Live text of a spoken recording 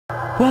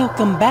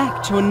Welcome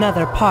back to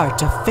another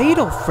part of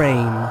Fatal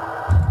Frame.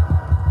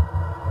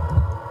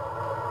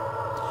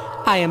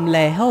 I am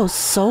Leho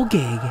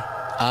Solgig.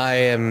 I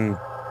am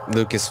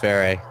Lucas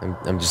Ferre.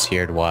 I'm just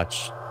here to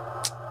watch.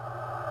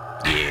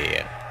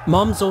 Yeah.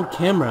 Mom's old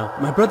camera.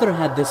 My brother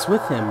had this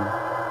with him.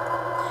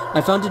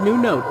 I found a new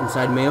note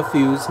inside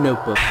Maofew's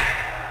notebook.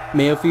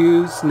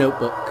 Maofew's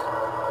notebook.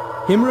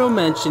 Himuro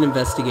Mansion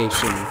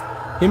investigation.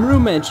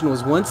 Himuro Mansion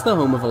was once the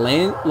home of a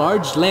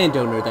large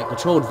landowner that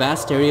controlled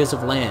vast areas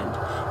of land.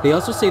 They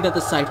also say that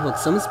the site held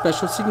some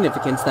special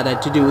significance that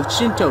had to do with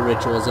Shinto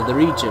rituals of the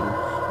region.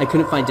 I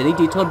couldn't find any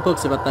detailed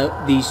books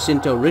about these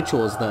Shinto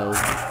rituals though.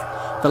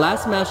 The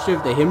last master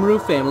of the Himuro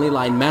family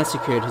line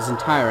massacred his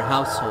entire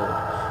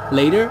household.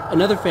 Later,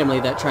 another family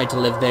that tried to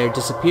live there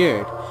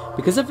disappeared.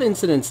 Because of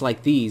incidents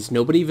like these,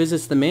 nobody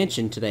visits the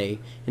mansion today,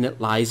 and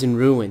it lies in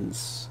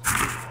ruins.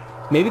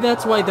 Maybe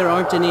that's why there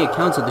aren't any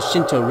accounts of the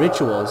Shinto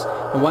rituals,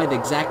 and why the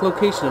exact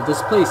location of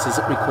this place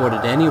isn't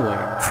recorded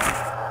anywhere.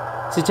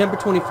 September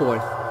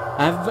 24th.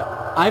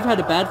 I've had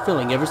a bad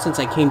feeling ever since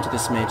I came to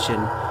this mansion.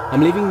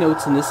 I'm leaving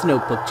notes in this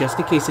notebook just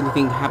in case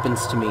anything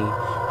happens to me.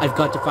 I've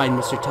got to find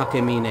Mr.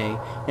 Takamine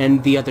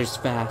and the others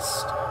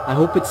fast. I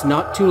hope it's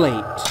not too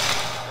late.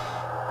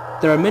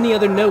 There are many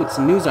other notes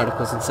and news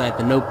articles inside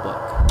the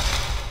notebook.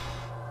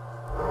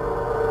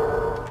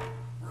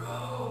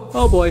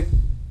 Oh boy.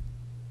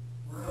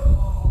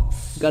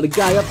 Got a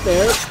guy up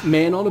there,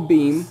 man on a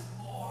beam.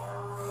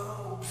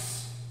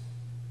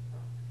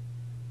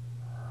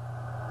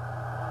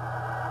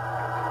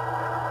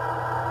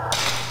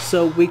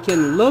 So we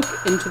can look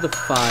into the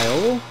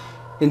file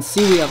and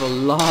see we have a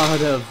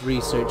lot of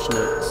research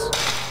notes.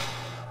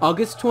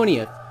 August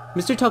 20th.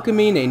 Mr.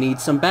 Takamine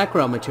needs some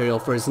background material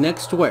for his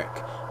next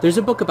work. There's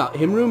a book about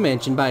Himuro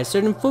Mansion by a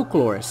certain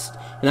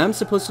folklorist, and I'm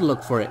supposed to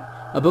look for it.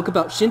 A book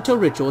about Shinto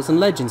rituals and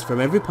legends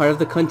from every part of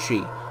the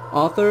country.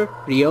 Author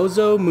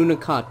Ryozo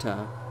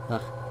Munakata.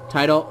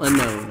 Title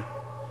unknown.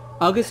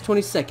 August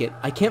 22nd.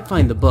 I can't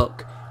find the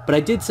book, but I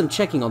did some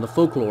checking on the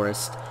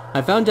folklorist.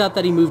 I found out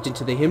that he moved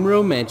into the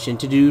Himuro Mansion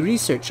to do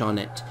research on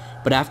it,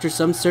 but after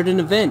some certain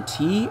event,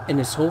 he and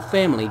his whole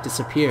family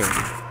disappeared.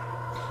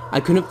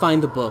 I couldn't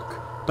find the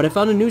book, but I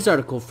found a news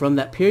article from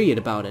that period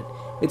about it.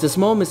 It's a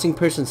small missing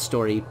person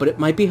story, but it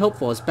might be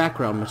helpful as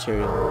background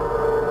material.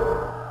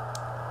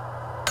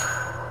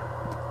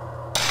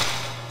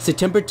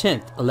 September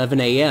 10th,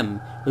 11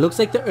 a.m. It looks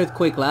like the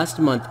earthquake last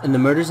month and the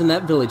murders in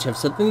that village have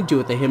something to do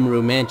with the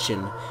Himuro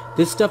Mansion.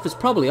 This stuff is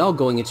probably all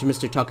going into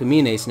Mr.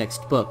 Takamine's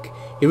next book.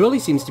 He really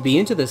seems to be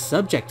into this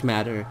subject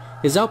matter.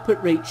 His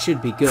output rate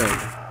should be good.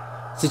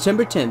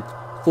 September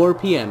 10th, 4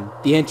 p.m.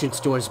 The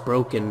entrance door is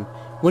broken.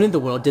 When in the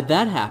world did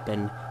that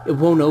happen? It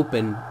won't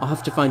open. I'll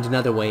have to find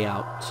another way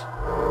out.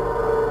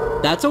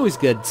 That's always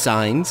good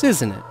signs,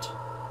 isn't it?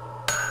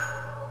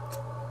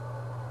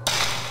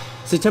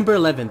 September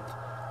 11th.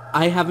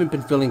 I haven't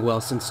been feeling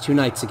well since 2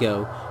 nights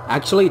ago.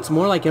 Actually, it's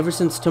more like ever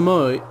since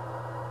Tomoe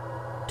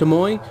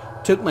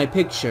took my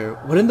picture.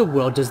 What in the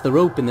world does the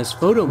rope in this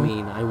photo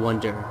mean, I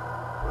wonder?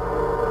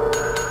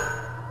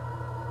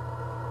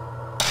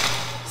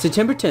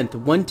 September 10th,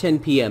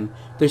 1:10 p.m.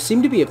 There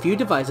seem to be a few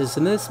devices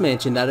in this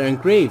mansion that are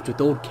engraved with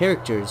old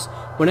characters.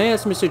 When I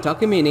asked Mr.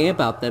 Takamine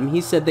about them,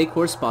 he said they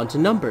correspond to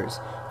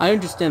numbers. I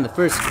understand the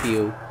first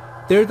few.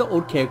 They're the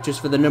old characters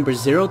for the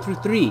numbers 0 through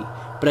 3,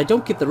 but I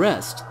don't get the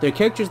rest. They're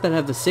characters that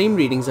have the same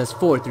readings as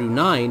 4 through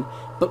 9,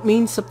 but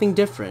mean something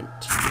different.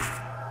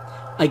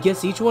 I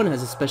guess each one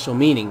has a special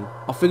meaning.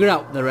 I'll figure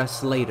out the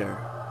rest later.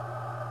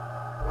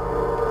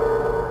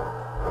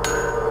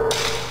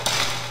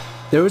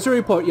 There was a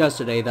report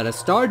yesterday that a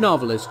star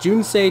novelist,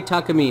 Junsei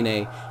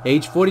Takamine,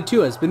 age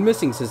 42, has been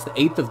missing since the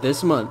 8th of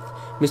this month.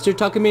 Mr.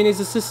 Takamine's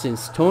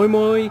assistants,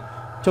 Tomoe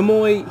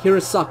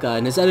Hirosaka,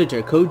 and his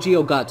editor, Koji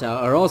Ogata,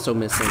 are also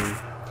missing.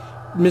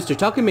 Mr.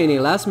 Takamine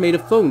last made a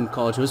phone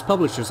call to his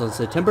publishers on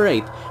September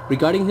 8th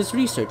regarding his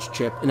research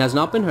trip and has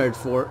not been heard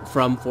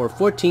from for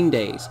 14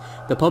 days.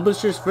 The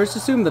publishers first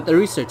assumed that the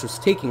research was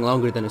taking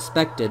longer than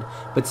expected,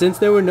 but since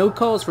there were no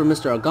calls from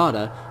Mr.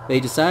 Ogata,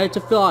 they decided to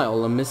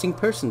file a missing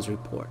persons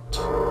report.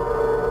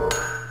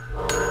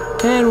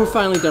 And we're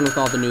finally done with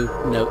all the new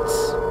notes.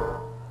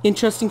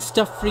 Interesting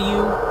stuff for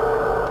you?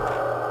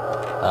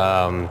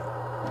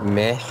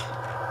 Meh.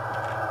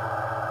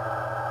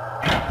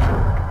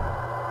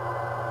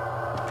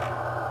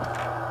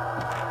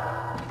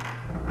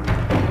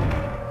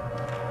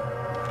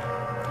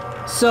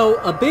 So,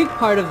 a big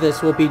part of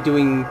this will be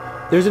doing...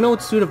 There's an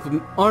old suit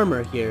of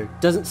armor here.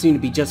 Doesn't seem to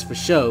be just for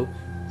show.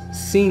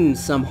 Seen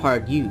some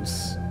hard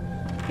use.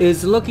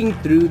 Is looking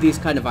through these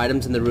kind of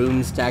items in the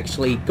rooms to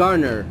actually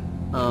garner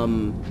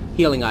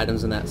healing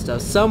items and that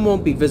stuff. Some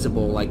won't be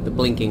visible, like the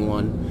blinking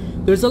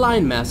one. There's a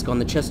lion mask on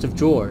the chest of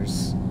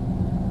drawers.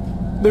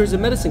 There's a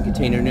medicine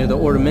container near the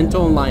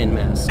ornamental lion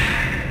mask.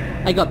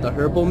 I got the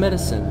herbal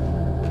medicine.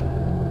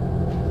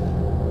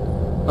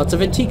 Lots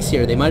of antiques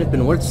here. They might have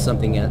been worth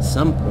something at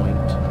some point.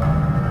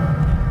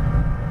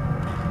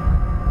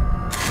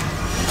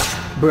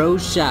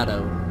 Bro's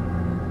Shadow.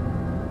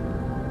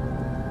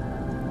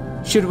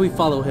 Should we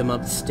follow him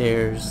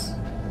upstairs?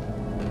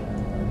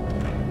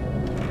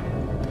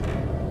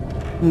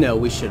 No,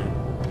 we shouldn't.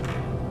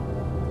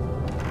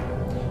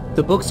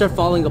 The books are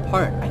falling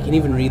apart. I can't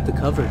even read the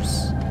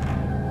covers.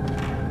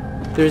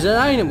 There's an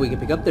item we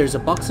can pick up. There's a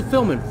box of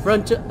film in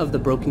front of the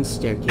broken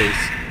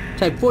staircase.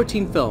 Type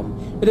 14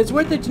 film. It is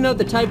worth it to note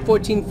that Type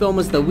 14 film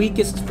is the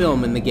weakest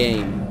film in the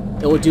game.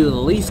 It will do the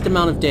least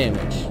amount of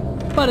damage,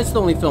 but it's the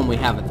only film we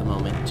have at the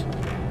moment.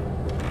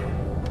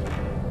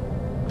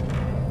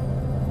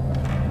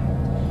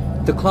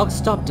 The clock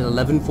stopped at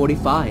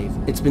 11:45.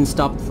 It's been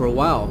stopped for a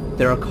while.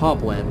 There are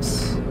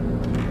cobwebs.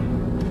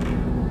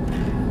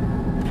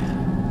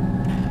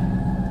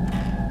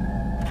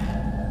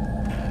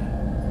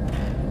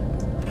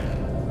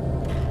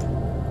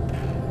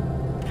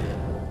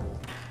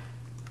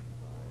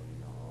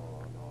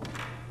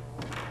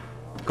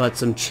 Got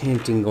some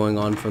chanting going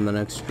on from the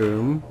next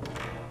room.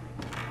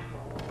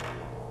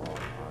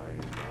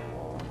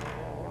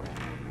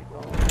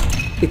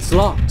 It's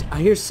locked. I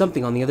hear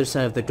something on the other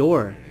side of the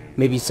door.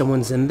 Maybe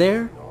someone's in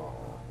there?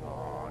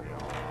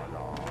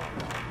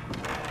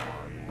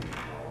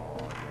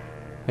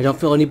 I don't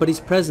feel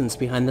anybody's presence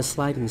behind the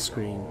sliding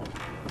screen.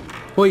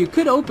 Well, you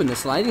could open the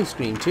sliding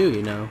screen too,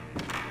 you know.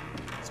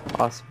 It's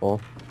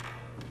possible.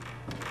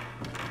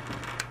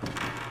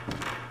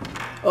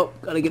 Oh,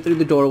 gotta get through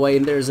the doorway,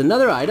 and there's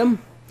another item.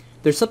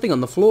 There's something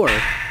on the floor.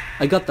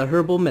 I got the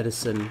herbal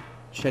medicine.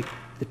 Check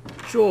the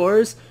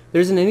drawers.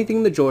 There isn't anything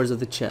in the drawers of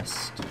the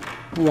chest.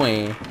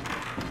 Wah.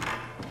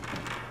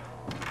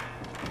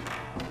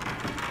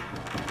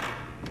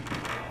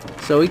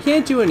 So we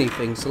can't do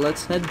anything, so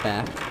let's head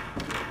back.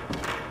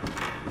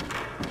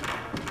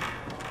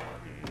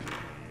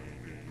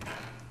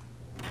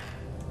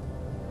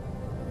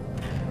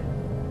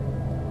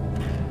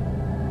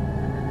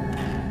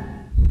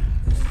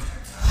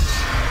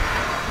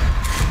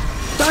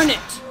 Darn it!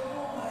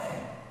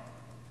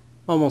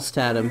 Almost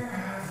had him.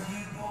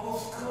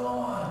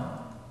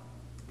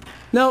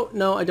 No,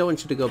 no, I don't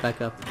want you to go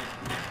back up.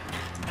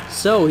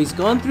 So, he's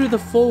gone through the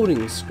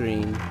folding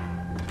screen.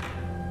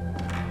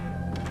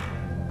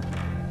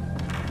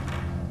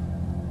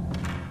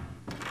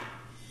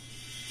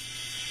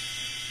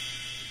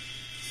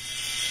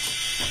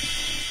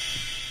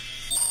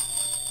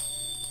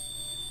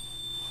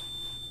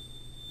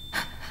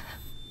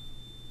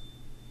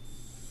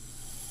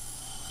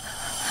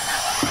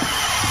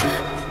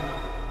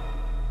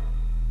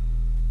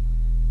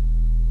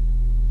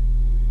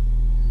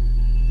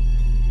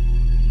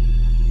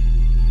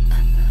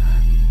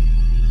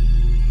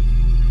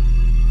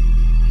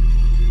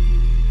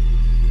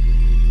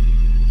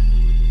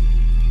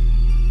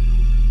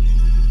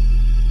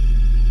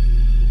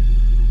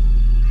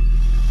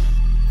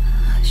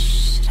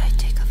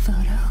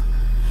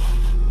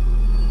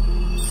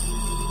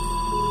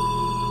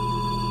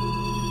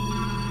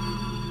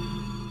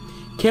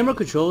 Camera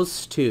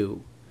controls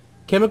 2.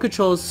 Camera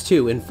controls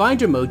 2. In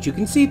Finder mode, you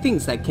can see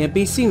things that can't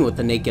be seen with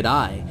the naked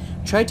eye.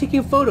 Try taking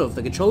a photo if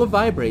the controller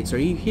vibrates or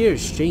you hear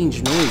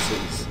strange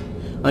noises.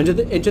 Enter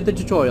the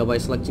tutorial by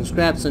selecting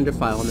scraps under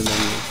File in the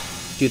menu.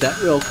 Do that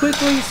real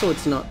quickly so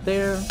it's not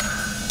there.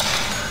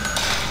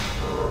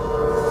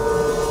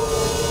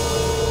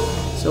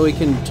 So we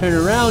can turn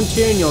around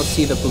here and you'll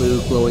see the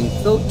blue glowing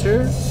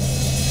filter.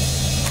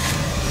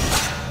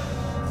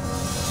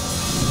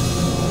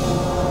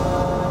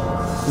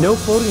 No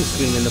folding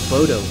screen in the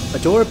photo. A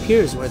door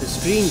appears where the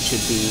screen should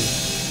be.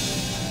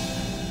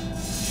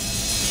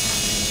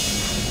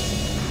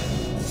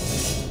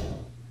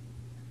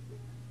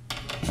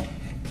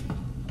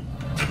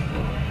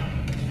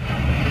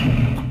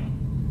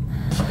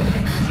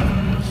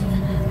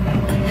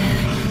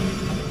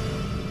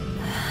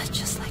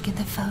 Just like in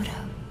the photo.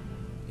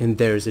 And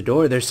there's a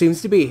door. There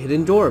seems to be a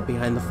hidden door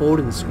behind the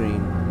folding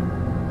screen.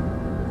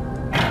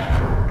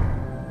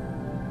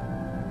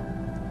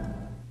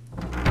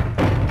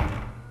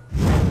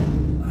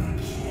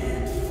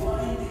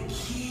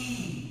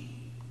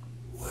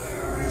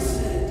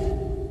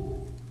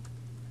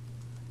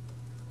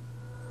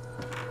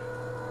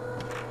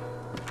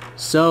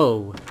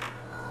 So,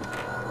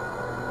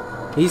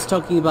 he's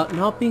talking about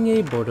not being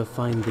able to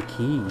find the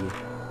key.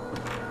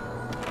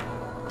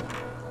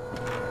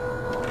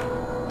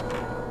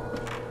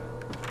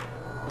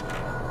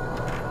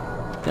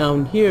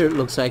 Down here, it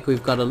looks like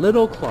we've got a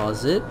little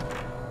closet.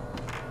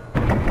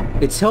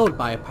 It's held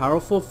by a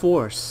powerful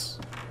force.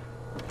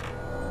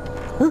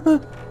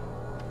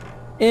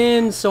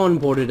 And someone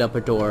boarded up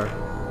a door.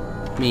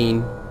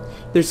 Mean.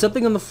 There's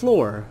something on the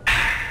floor.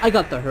 I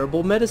got the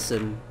herbal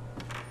medicine.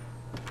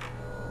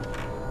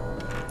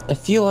 I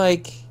feel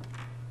like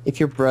if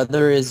your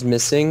brother is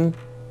missing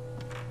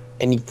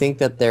and you think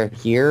that they're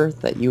here,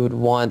 that you would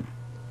want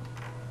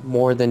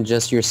more than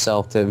just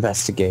yourself to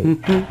investigate.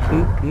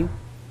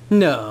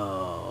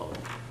 No.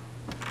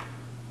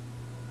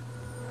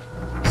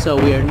 So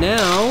we are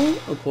now,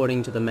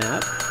 according to the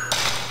map,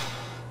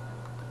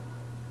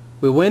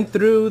 we went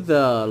through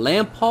the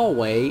lamp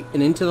hallway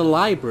and into the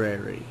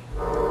library.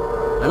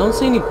 I don't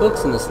see any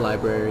books in this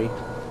library.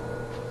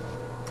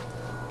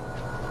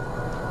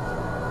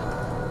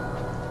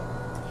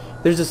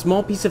 There's a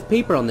small piece of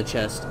paper on the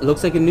chest. It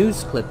looks like a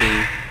news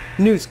clipping.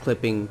 News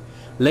clipping.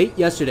 Late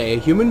yesterday, a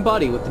human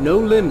body with no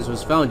limbs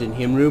was found in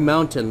Himuru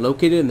Mountain,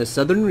 located in the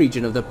southern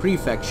region of the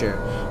prefecture.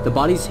 The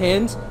body's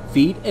hands,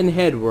 feet, and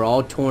head were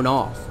all torn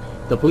off.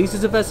 The police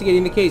is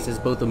investigating the case as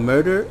both a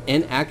murder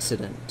and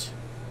accident.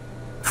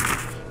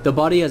 The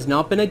body has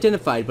not been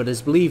identified but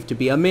is believed to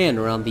be a man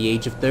around the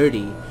age of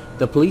 30.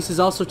 The police is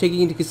also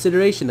taking into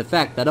consideration the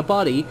fact that a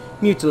body,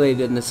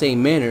 mutilated in the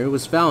same manner,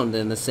 was found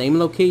in the same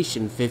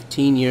location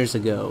 15 years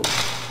ago.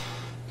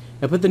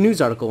 I put the news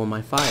article in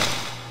my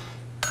file.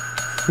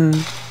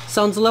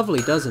 Sounds lovely,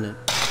 doesn't it?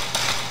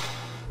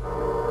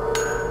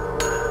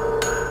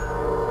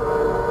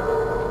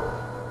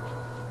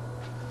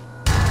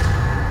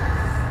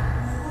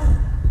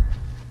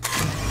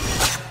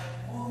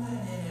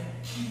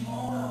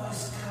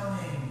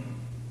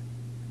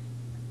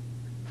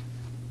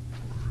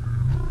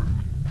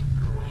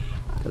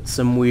 Got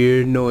some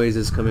weird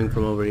noises coming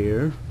from over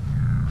here.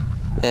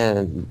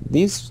 And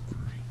these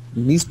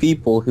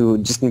people who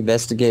just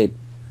investigate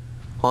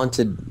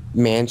haunted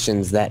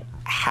mansions that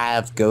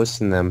have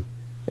ghosts in them,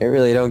 they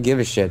really don't give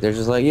a shit. They're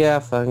just like, yeah,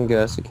 fucking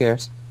ghosts, who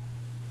cares?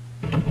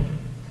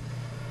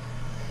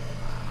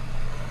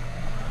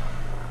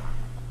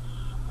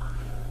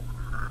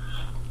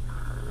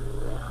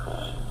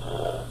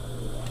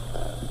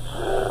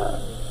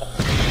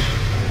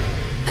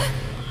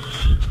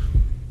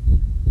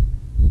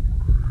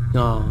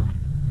 Oh.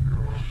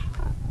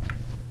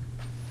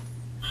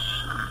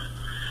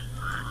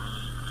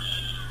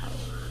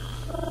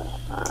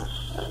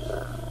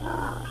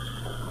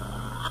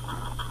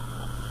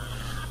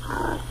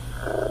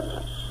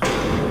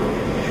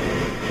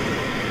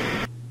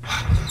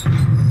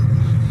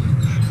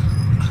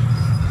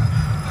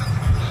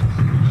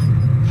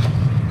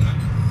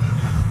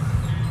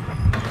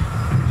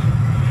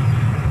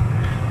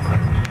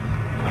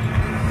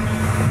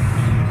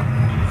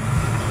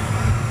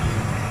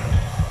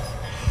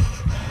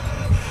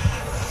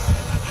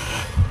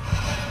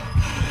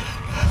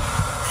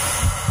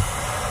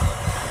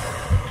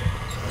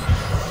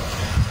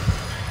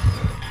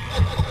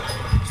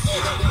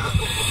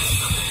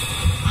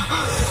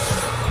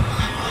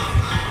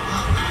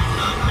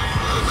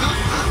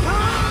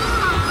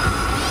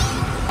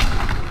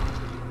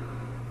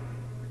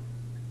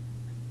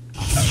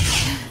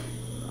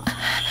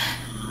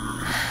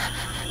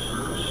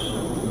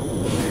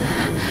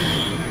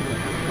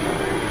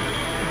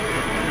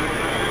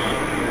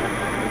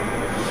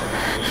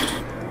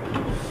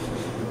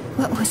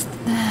 What was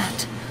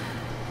that?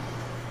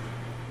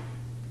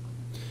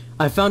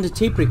 I found a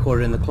tape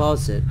recorder in the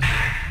closet.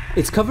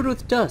 It's covered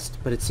with dust,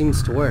 but it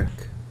seems to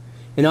work.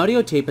 An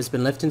audio tape has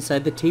been left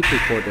inside the tape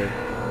recorder.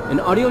 An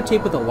audio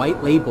tape with a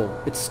white label.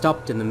 It's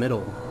stopped in the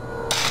middle.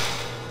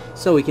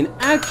 So we can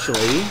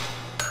actually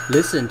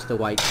listen to the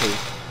white tape.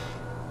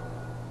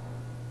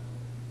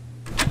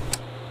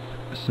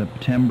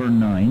 September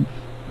 9th,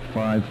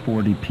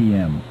 5:40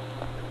 p.m.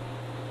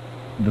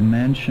 The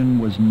mansion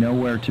was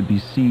nowhere to be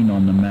seen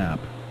on the map,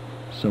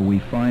 so we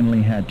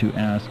finally had to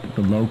ask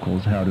the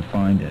locals how to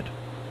find it.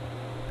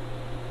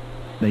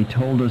 They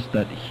told us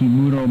that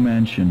Himuro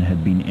Mansion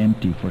had been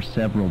empty for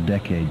several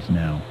decades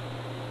now.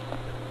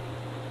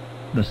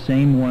 The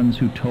same ones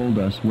who told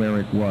us where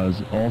it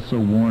was also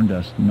warned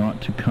us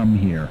not to come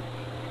here,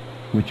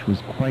 which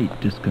was quite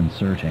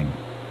disconcerting.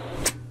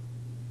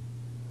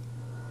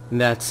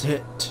 And that's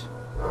it.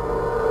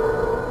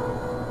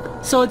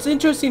 So it's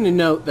interesting to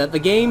note that the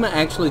game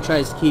actually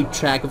tries to keep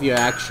track of your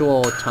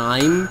actual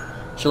time.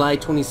 July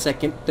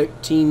 22nd,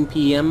 13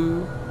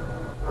 p.m.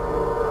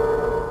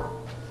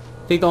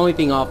 I think the only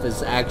thing off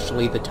is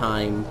actually the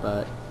time,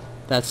 but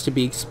that's to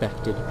be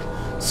expected.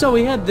 So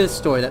we had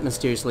this door that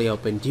mysteriously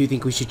opened. Do you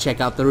think we should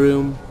check out the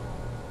room?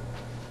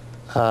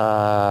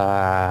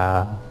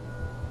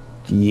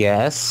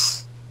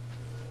 Yes.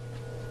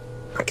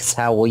 I guess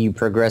how will you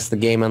progress the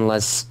game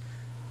unless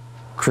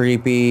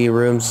creepy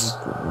rooms?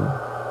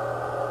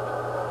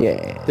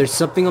 Yeah. There's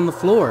something on the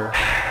floor.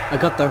 I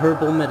got the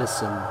herbal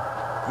medicine.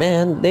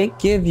 Man, they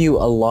give you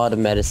a lot of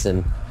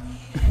medicine.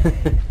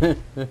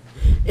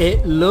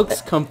 It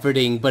looks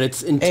comforting, but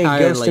it's entirely... Hey,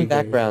 ghost in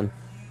background.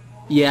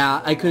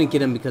 Yeah, I couldn't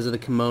get him because of the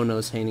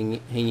kimonos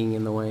hanging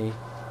in the way.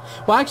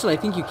 Well, actually, I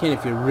think you can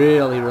if you're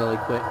really, really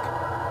quick.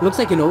 It looks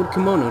like an old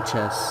kimono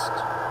chest.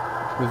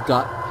 We've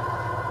got...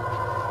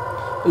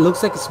 It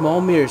looks like a small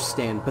mirror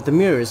stand, but the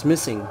mirror is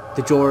missing.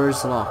 The drawer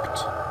is locked.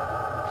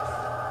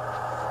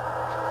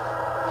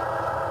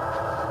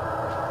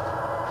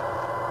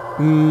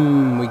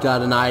 We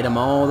got an item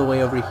all the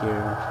way over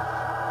here.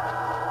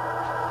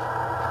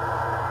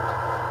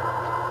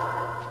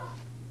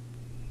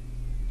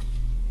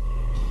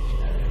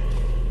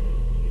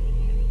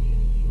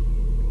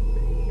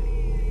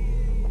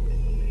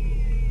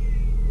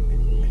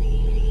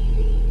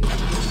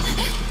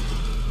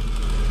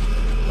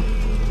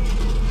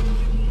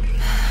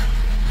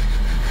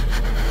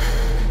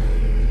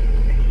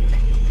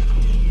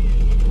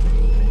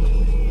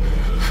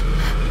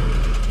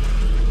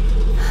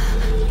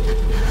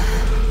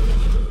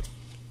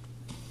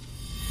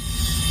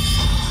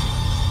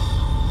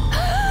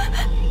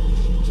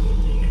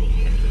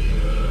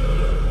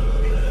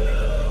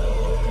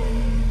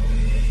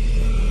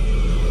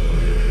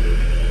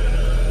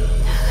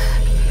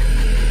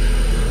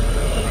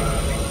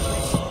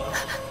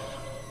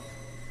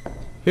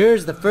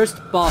 Here's the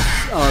first boss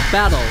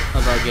battle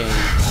of our game.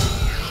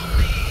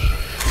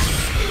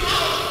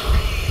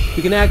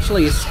 You can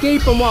actually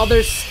escape them while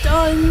they're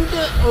stunned.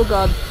 Oh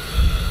god.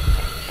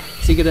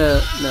 Is he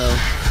gonna... No.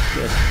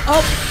 Good.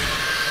 Oh!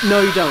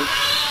 No, you don't.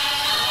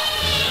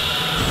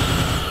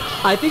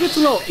 I think it's a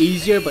little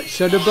easier, but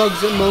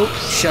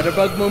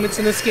Shutterbug moments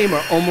in this game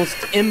are almost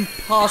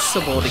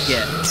impossible to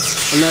get,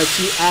 unless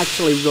you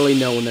actually really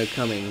know when they're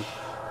coming.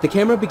 The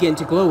camera began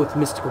to glow with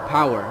mystical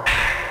power.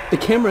 The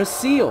camera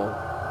seal!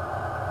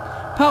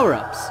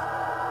 Power-ups.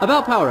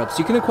 About power-ups,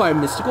 you can acquire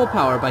mystical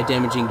power by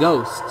damaging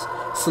ghosts.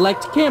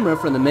 Select camera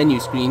from the menu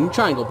screen,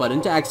 triangle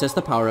button to access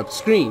the power-up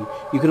screen.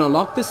 You can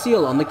unlock the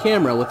seal on the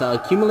camera with the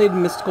accumulated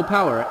mystical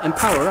power and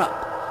power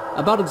up.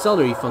 About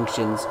auxiliary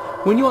functions.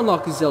 When you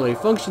unlock auxiliary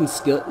functions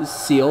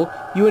seal,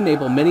 you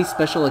enable many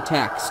special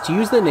attacks. To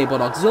use the enabled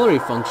auxiliary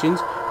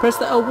functions, press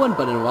the L1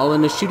 button while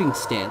in a shooting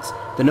stance.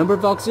 The number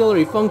of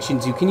auxiliary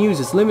functions you can use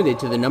is limited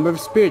to the number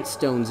of spirit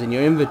stones in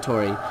your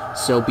inventory,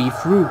 so be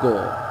frugal.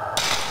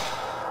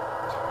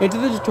 Enter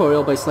the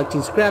tutorial by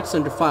selecting scraps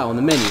under file in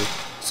the menu.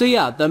 So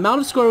yeah, the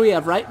amount of score we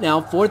have right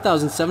now,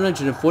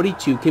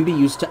 4,742, can be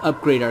used to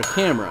upgrade our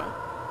camera.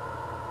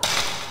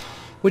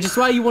 Which is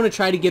why you want to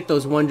try to get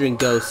those wandering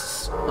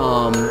ghosts,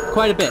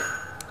 quite a bit.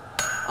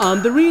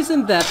 The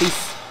reason that these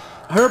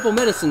herbal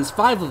medicines,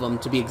 5 of them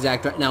to be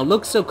exact right now,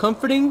 look so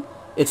comforting,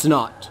 it's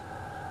not.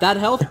 That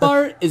health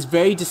bar is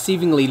very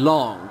deceivingly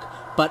long,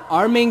 but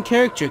our main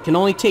character can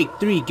only take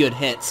 3 good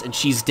hits and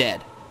she's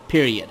dead.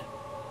 Period.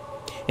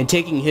 And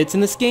taking hits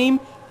in this game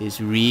is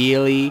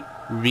really,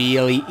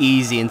 really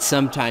easy and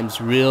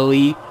sometimes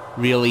really,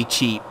 really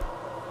cheap.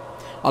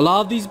 A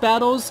lot of these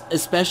battles,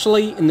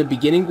 especially in the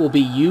beginning, will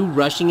be you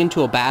rushing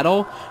into a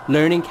battle,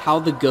 learning how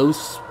the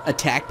ghost's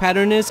attack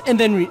pattern is, and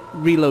then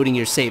reloading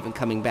your save and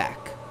coming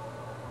back.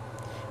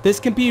 This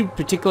can be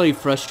particularly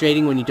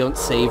frustrating when you don't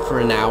save for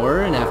an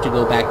hour and have to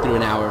go back through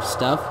an hour of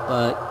stuff,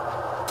 but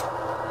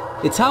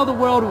it's how the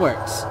world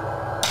works.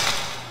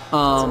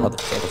 How the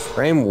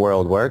frame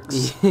world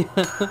works.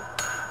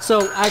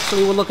 So,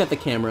 actually, we'll look at the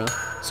camera.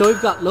 So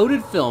we've got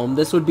loaded film.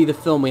 This would be the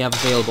film we have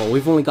available.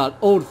 We've only got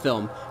old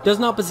film. Does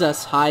not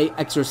possess high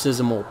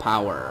exorcismal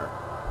power.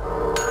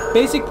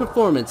 Basic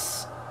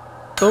performance,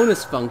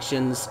 bonus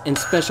functions, and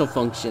special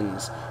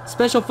functions.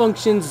 Special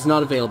functions is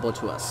not available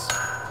to us.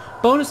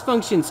 Bonus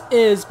functions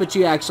is, but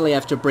you actually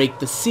have to break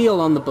the seal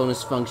on the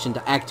bonus function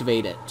to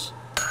activate it.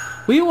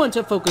 We want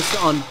to focus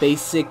on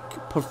basic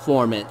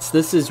performance.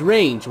 This is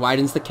range,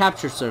 widens the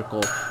capture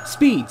circle.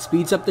 Speed,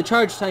 speeds up the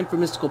charge time for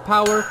mystical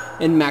power.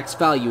 And max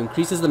value,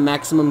 increases the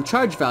maximum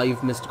charge value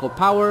of mystical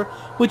power,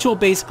 which will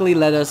basically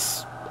let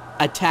us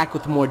attack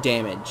with more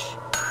damage.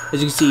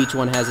 As you can see, each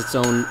one has its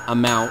own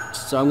amount.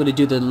 So I'm going to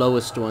do the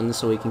lowest one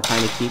so we can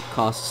kind of keep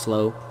costs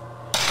low.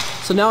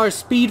 So now our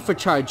speed for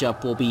charge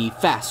up will be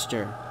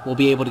faster. We'll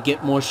be able to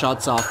get more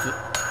shots off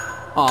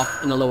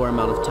in a lower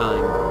amount of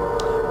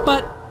time.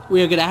 But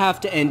we are going to have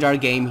to end our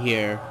game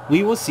here.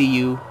 We will see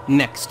you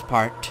next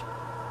part.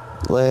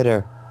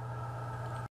 Later.